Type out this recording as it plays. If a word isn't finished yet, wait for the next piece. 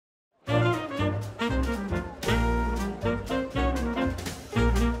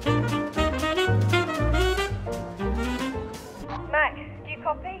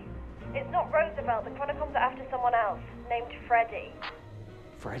Isabel, the chromicoms are after someone else, named Freddy.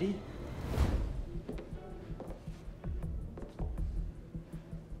 Freddy?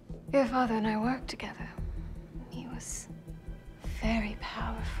 Your father and I worked together. He was very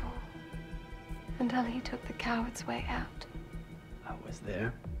powerful until he took the coward's way out. I was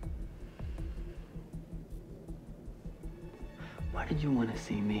there. Why did you want to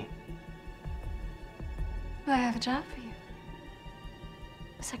see me? Well, I have a job for you.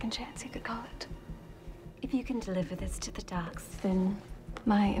 A second chance, you could call it. If you can deliver this to the docs, Then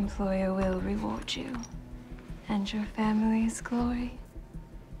my employer will reward you, and your family's glory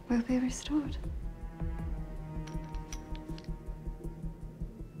will be restored.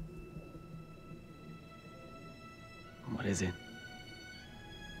 What is it?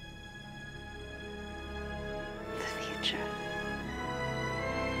 The future.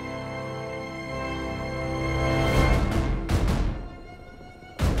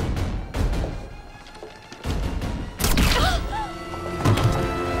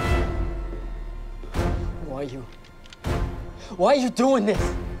 Why are you doing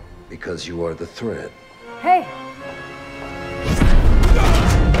this? Because you are the threat. Hey!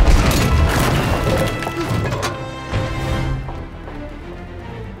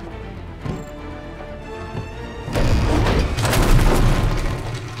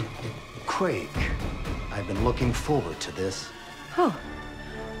 Craig, I've been looking forward to this. Oh.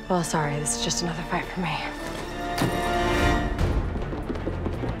 Well, sorry, this is just another fight for me.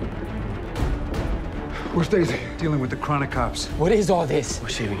 Where's Daisy? Dealing with the chromicoms. What is all this? We're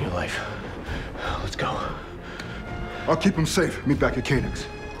saving your life. Let's go. I'll keep him safe. Meet back at Caden's.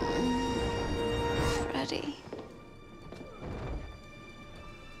 Freddy.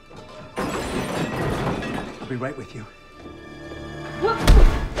 I'll be right with you.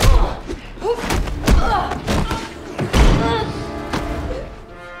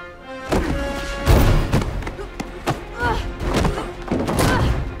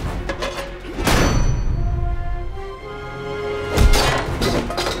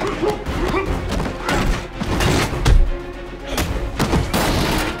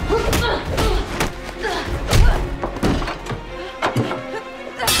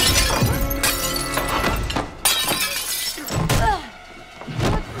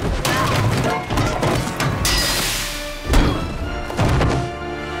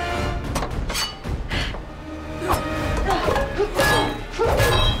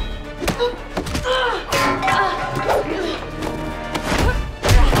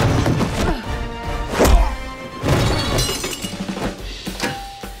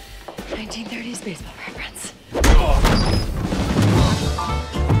 Baseball reference.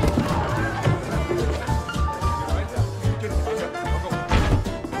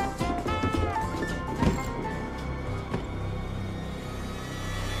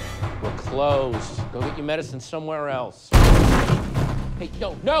 We're closed. Go get your medicine somewhere else. Hey,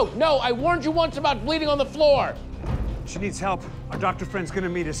 no! I warned you once about bleeding on the floor. She needs help. Our doctor friend's gonna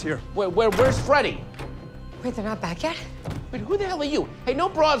meet us here. Where's Freddy? Wait, they're not back yet? Wait, who the hell are you? Hey, no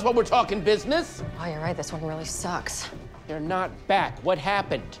bras while we're talking business. Oh, you're right. This one really sucks. They're not back. What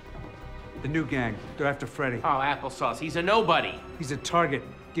happened? The new gang. They're after Freddy. Oh, applesauce. He's a nobody. He's a target.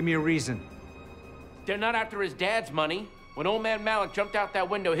 Give me a reason. They're not after his dad's money. When old man Malik jumped out that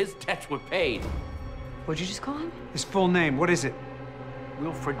window, his debts were paid. What'd you just call him? His full name, what is it?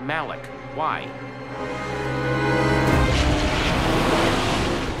 Wilfred Malik. Why?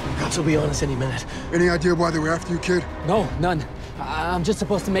 Cops will be on us any minute. Any idea why they were after you, kid? No, none. I'm just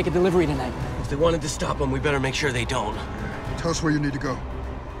supposed to make a delivery tonight. If they wanted to stop them, we better make sure they don't. Tell us where you need to go.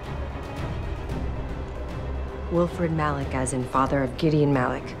 Wilfred Malik, as in father of Gideon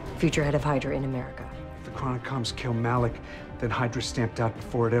Malik, future head of Hydra in America. If the chromicoms kill Malik, then Hydra's stamped out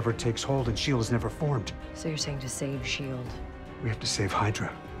before it ever takes hold, and S.H.I.E.L.D. is never formed. So you're saying to save S.H.I.E.L.D. We have to save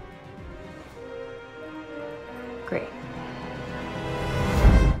Hydra. Great.